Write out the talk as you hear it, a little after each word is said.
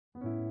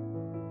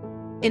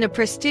In a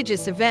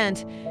prestigious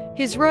event,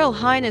 His Royal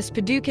Highness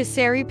Paduka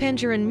Seri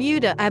Penjaran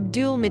Muda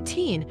Abdul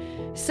Mateen,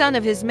 son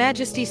of His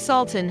Majesty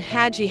Sultan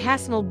Haji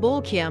Hassanal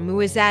Bolkiah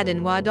Muizzad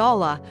in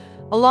Waddaulah,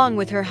 along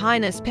with Her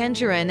Highness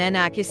Penjaran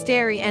Anak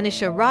Isteri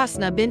Anisha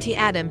Rosnah binti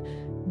Adam,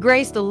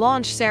 graced the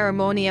launch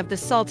ceremony of the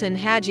Sultan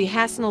Haji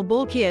Hassanal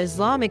Bolkiah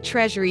Islamic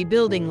Treasury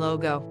Building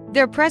logo.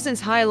 Their presence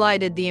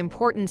highlighted the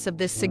importance of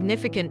this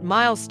significant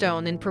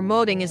milestone in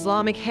promoting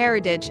Islamic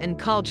heritage and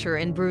culture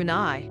in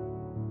Brunei.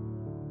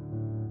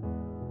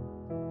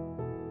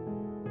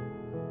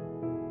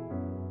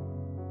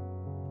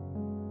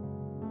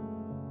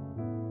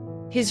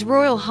 His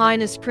Royal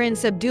Highness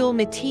Prince Abdul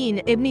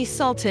Mateen ibni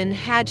Sultan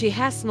Haji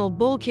Hassanal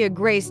Bolkiah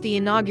graced the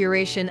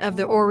inauguration of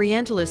the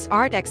Orientalist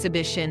Art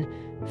Exhibition,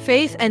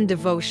 Faith and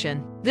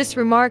Devotion. This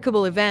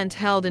remarkable event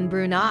held in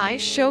Brunei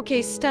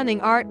showcased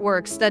stunning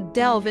artworks that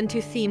delve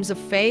into themes of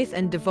faith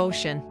and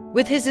devotion.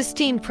 With his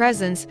esteemed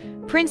presence,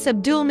 Prince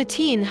Abdul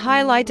Mateen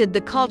highlighted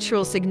the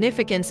cultural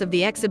significance of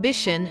the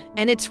exhibition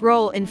and its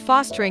role in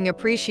fostering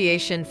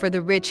appreciation for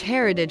the rich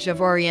heritage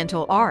of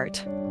Oriental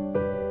art.